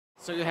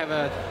So you have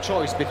a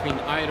choice between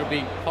either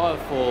being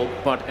powerful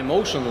but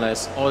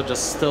emotionless, or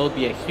just still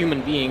be a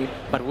human being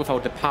but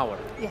without the power.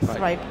 Yes,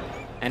 right.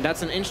 And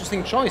that's an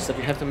interesting choice that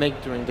you have to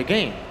make during the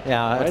game.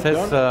 Yeah, right, it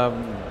has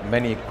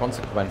many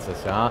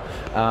consequences. Yeah,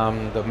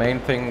 the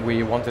main thing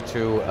we wanted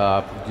to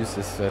produce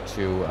is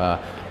to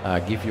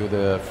give you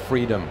the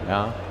freedom.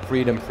 Yeah,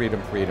 freedom.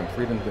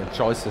 The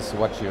choice is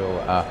what you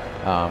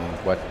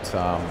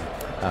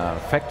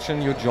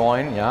faction you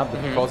join, yeah,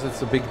 because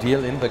it's a big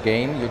deal in the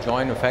game. You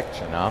join a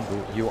faction. Yeah?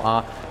 You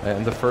are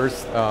in the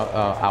first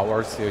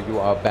hours. You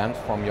are banned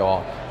from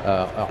your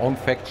own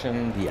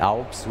faction, the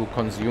Alps, who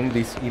consume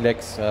these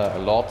ELEX a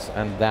lot,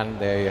 and then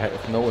they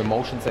have no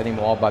emotions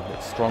anymore, but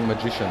strong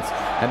magicians,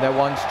 and they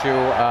want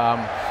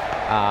to.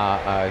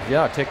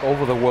 Take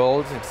over the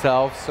world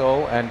itself,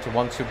 and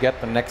want to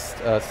get the next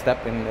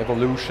step in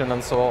evolution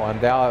and so on.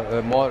 They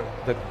are more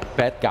the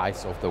bad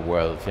guys of the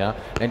world, yeah.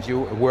 And you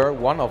were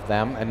one of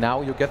them, and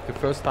now you get the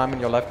first time in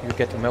your life you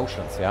get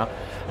emotions, yeah.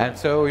 And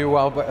so you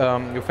are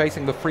you're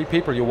facing the three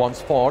people you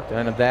once fought,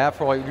 and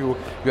therefore you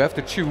have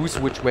to choose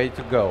which way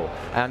to go.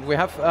 And we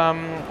have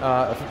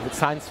a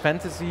science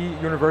fantasy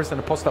universe and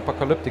a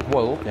post-apocalyptic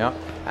world, yeah.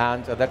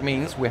 And that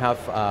means we have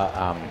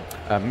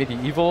a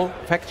medieval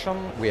faction,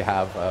 we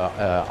have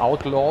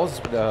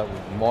outlaws,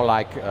 more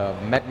like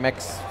Mad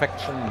Max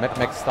faction, Mad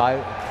Max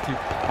style,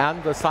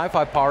 and the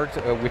sci-fi part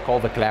we call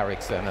the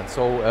clerics, and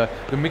so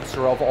the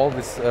mixture of all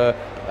these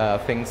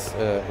things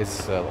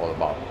is all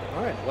about.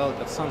 All right, well,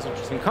 that sounds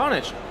interesting.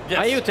 Carnage, yes.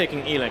 Are you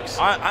taking ELEX?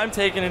 I'm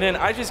taking it in.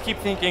 I just keep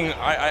thinking,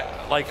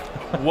 like,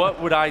 what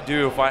would I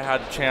do if I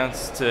had a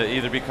chance to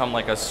either become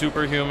like a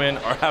superhuman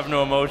or have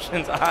no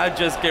emotions? I'd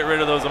just get rid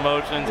of those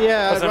emotions.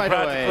 Yeah, because right I'm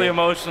practically away.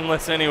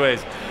 Emotionless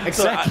anyways.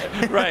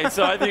 Exactly. So right,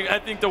 so I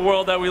think the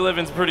world that we live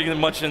in is pretty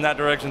much in that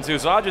direction too.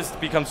 So I'll just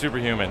become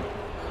superhuman.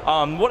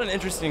 What an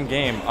interesting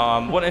game.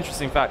 What an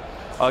interesting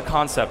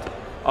concept.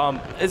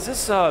 Is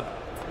this...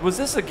 was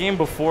this a game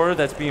before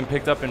that's being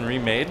picked up and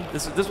remade?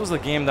 This was a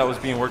game that was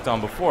being worked on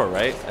before,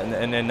 right?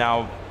 And then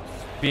now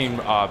being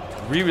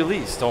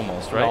re-released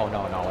almost, right?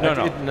 No.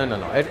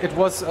 It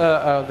was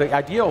the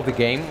idea of the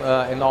game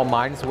in our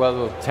minds.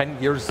 Well, 10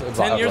 years ago.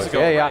 10 years ago,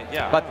 yeah.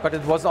 Yeah. But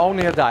it was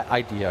only the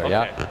idea. Okay.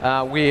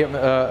 Yeah.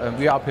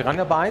 We are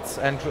Piranha Bytes,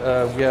 and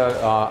we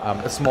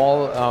are a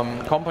small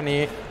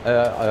company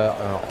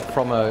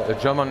from a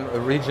German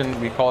region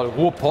we call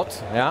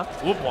Ruhrpott. Yeah.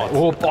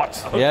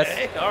 Ruhrpott. Okay. Yes.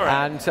 All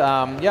right. And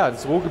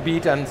it's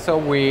Ruhrgebiet, and so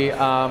we.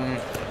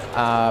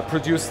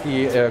 Produced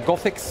the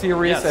Gothic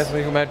series, yes. as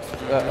we might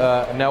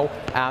know,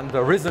 and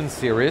the Risen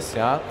series,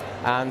 yeah.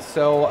 And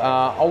so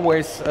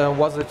always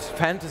was it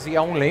fantasy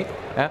only,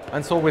 yeah?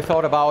 And so we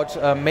thought about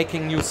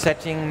making new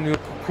setting, new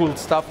cool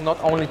stuff,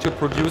 not only to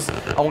produce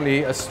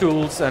only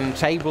stools and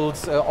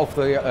tables of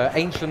the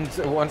ancient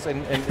ones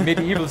in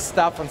medieval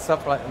stuff and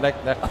stuff like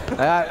that,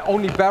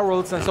 only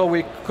barrels, and so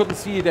we couldn't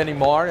see it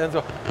anymore. And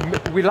so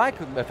we like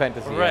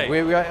fantasy. Right.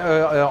 We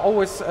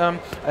always,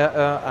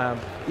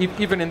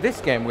 even in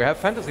this game, we have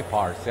fantasy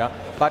parts, yeah.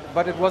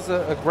 But it was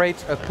a great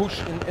push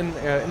in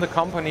the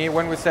company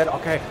when we said,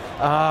 okay,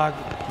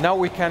 now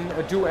we can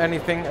do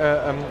anything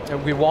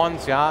we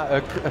want, yeah.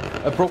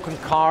 Broken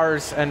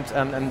cars and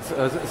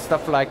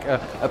stuff like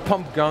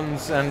pump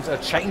guns and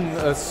chain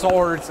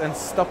swords and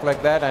stuff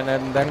like that,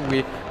 and then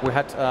we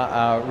had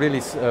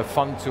really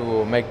fun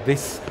to make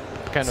this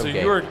kind of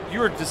game. So you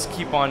were just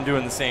keep on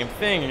doing the same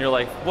thing, and you're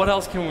like, what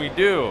else can we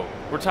do?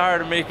 We're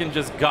tired of making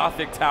just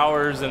Gothic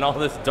towers and all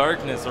this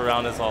darkness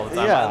around us all the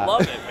time. Yeah. I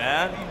love it,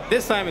 man.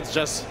 This time it's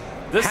just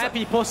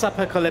happy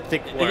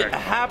post-apocalyptic work.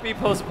 Happy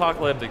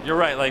post-apocalyptic. You're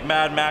right, like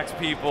Mad Max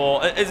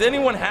people. Is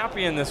anyone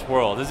happy in this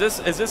world? Is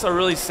this a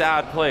really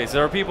sad place?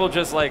 Are people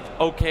just like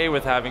okay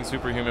with having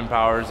superhuman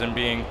powers and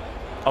being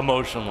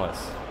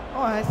emotionless?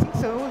 Oh, I think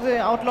so. The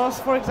outlaws,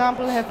 for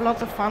example, have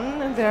lots of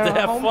fun in their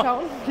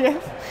hometown.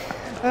 Yes,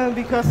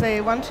 because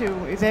they want to.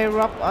 They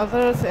rob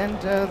others, and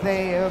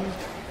they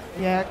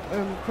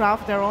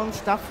craft their own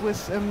stuff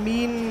with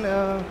mean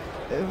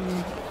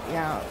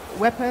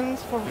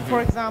weapons,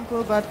 for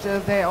example. But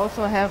they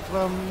also have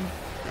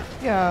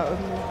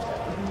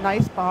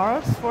nice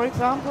bars, for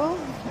example,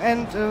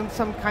 and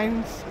some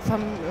kind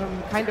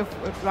of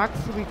drugs.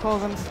 We call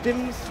them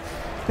stims,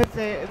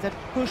 that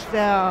push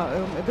their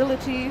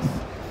abilities,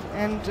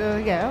 and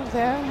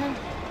they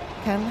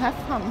can have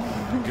fun.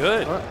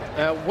 Good.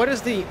 What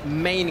is the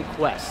main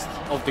quest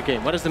of the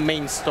game? What is the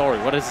main story?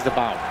 What is it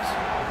about?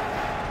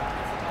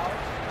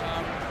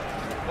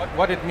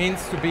 What it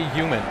means to be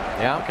human,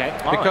 yeah. Okay.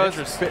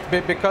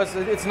 Because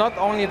it's not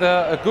only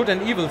the good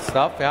and evil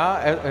stuff, yeah,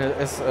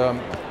 as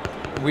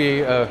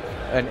we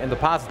in the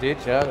past did,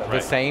 yeah, right. the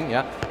same,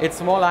 yeah.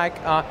 It's more like,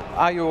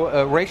 are you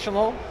a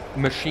rational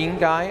machine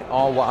guy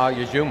or are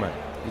you human?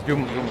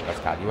 human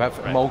cascade. You have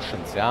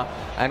emotions, yeah.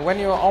 And when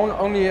you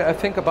only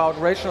think about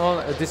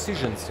rational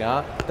decisions,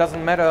 yeah, it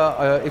doesn't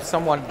matter if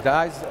someone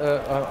dies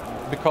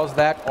because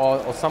that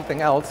or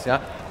something else,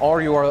 yeah,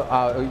 or you are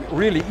a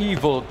really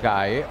evil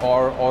guy,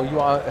 or you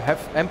have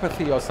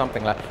empathy or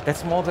something like that.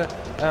 That's more the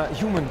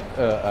human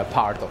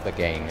part of the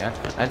game, yeah.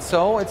 And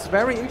so it's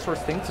very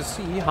interesting to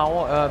see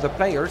how the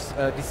players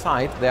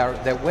decide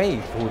their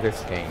way through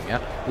this game, yeah.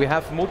 We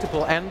have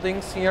multiple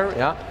endings here,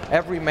 yeah.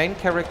 Every main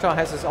character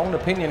has his own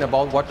opinion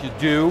about what you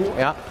do,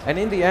 yeah. And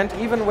in the end,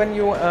 even when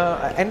you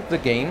end the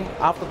game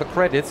after the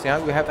credits, yeah,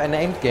 we have an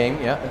end game,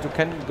 yeah. And you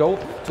can go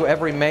to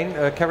every main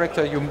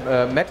character you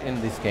met in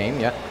this game,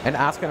 yeah, and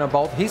ask him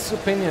about his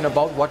opinion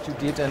about what you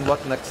did and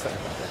what next.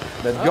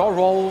 Your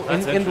role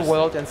in the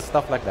world and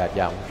stuff like that,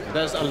 yeah.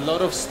 There's a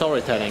lot of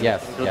storytelling,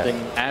 yes, including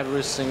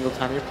every single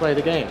time you play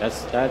the game.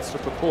 That's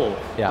super cool.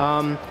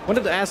 Yeah.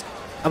 Wanted to ask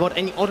about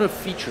any other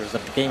features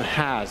that the game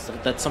has.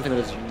 That's something that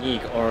is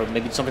unique, or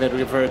maybe something that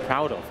we're very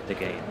proud of in the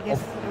game. Yes,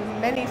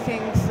 many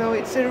things. So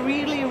it's a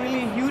really,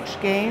 really huge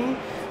game.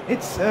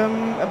 It's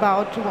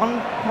about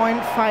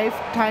 1.5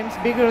 times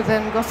bigger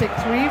than Gothic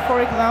 3,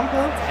 for example.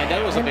 And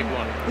that was a big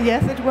one.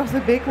 Yes, it was a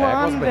big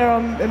one. Big. There are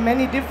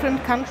many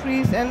different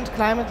countries and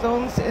climate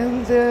zones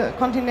in the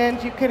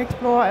continent. You can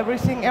explore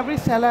everything, every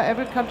cellar,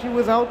 every country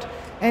without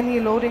any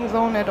loading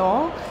zone at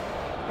all.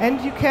 And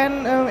you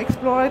can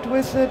explore it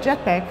with a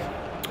jetpack.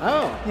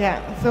 Oh.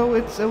 Yeah, so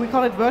it's we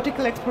call it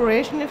vertical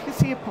exploration. If you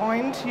see a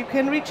point, you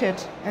can reach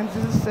it. And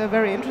this is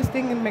very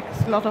interesting and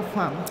makes a lot of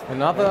fun.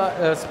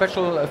 Another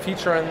special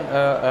feature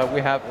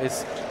we have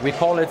is, we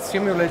call it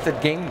simulated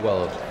game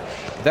world.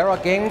 There are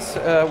games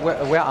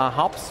where are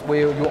hubs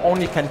where you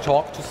only can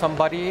talk to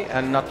somebody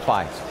and not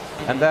fight.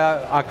 And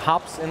there are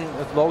hubs in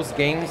those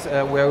games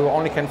where you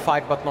only can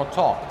fight but not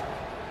talk.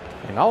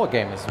 In our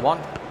game is one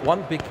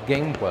big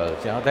game world.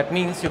 Yeah? That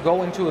means you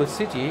go into a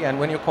city, and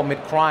when you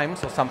commit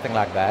crimes or something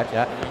like that,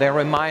 yeah, they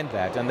remind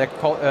that, and they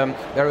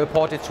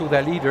report it to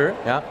their leader.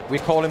 Yeah? We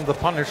call him the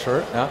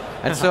Punisher. Yeah?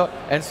 And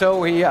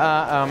so he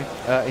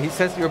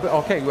says,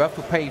 okay, you have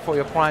to pay for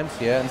your crimes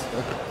here,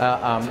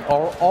 and,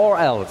 or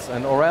else.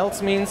 And or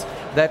else means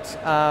that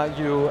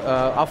you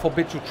are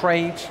forbid to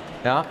trade.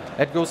 Yeah,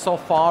 it goes so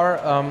far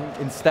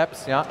in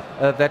steps, yeah,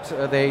 that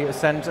they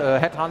send a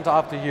headhunter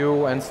after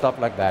you and stuff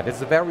like that.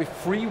 It's a very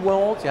free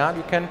world, yeah.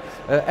 You can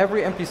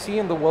every NPC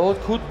in the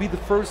world could be the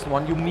first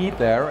one you meet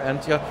there,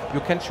 and you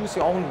can choose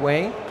your own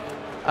way.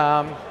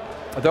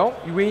 Though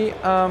we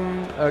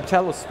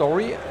tell a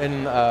story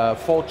in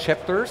 4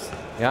 chapters,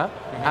 yeah,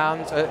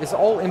 and it's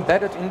all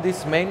embedded in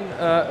this main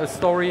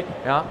story.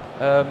 Yeah,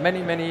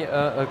 many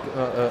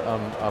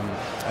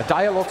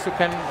dialogues you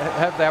can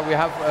have there. We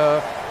have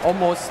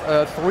almost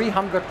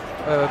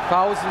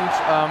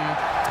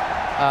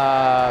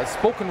 300,000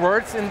 spoken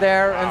words in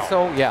there, and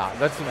so yeah,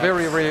 that's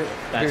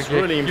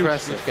really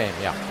impressive game.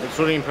 Yeah, it's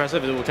really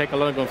impressive. It will take a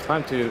lot of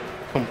time to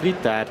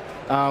complete that.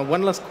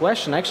 One last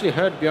question. I actually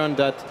heard, Björn,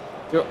 that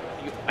you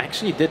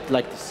actually did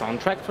like the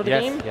soundtrack for the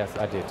game? Yes,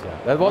 I did. Yeah,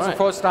 that was the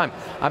first time.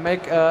 I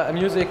make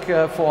music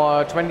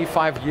for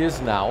 25 years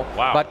now,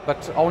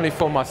 but only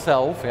for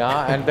myself.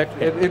 Yeah, and that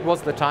it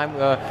was the time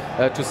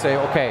to say,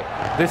 okay,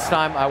 this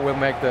time I will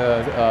make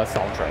the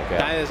soundtrack. Yeah.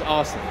 That is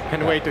awesome.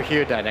 Can't wait to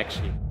hear that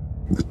actually.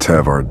 The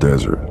Tavar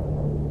Desert,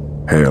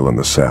 hail in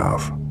the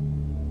south.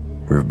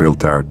 We've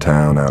built our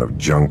town out of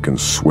junk and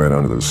sweat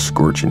under the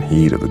scorching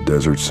heat of the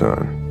desert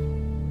sun.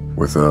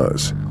 With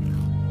us,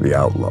 the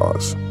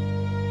outlaws,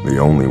 the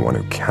only one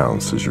who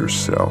counts is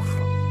yourself.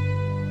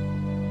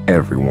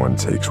 Everyone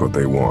takes what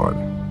they want.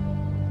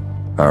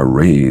 Our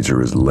raids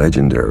are as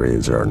legendary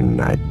as our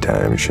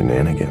nighttime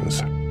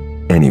shenanigans.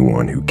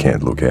 Anyone who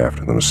can't look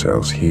after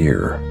themselves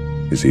here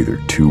is either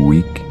too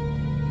weak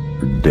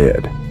or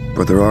dead.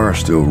 But there are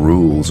still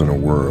rules in a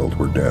world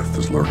where death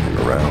is lurking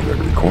around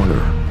every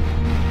corner.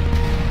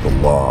 The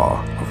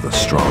law of the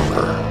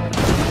stronger.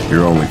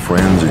 Your only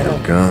friends are your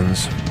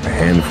guns, a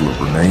handful of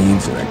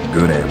grenades, and a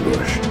good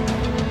ambush.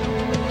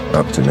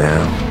 Up to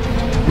now,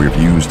 we've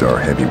used our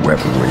heavy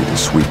weaponry to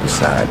sweep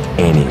aside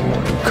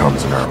anyone who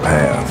comes in our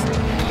path.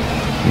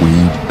 We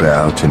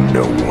bow to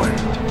no one,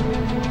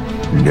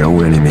 no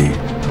enemy,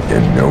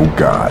 and no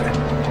god.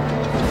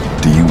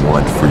 Do you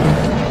want freedom?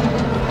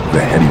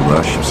 The heady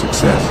rush of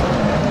success?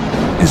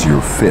 Is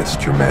your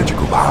fist your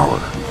magical power?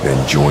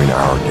 Then join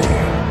our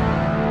game,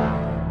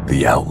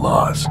 the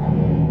Outlaws.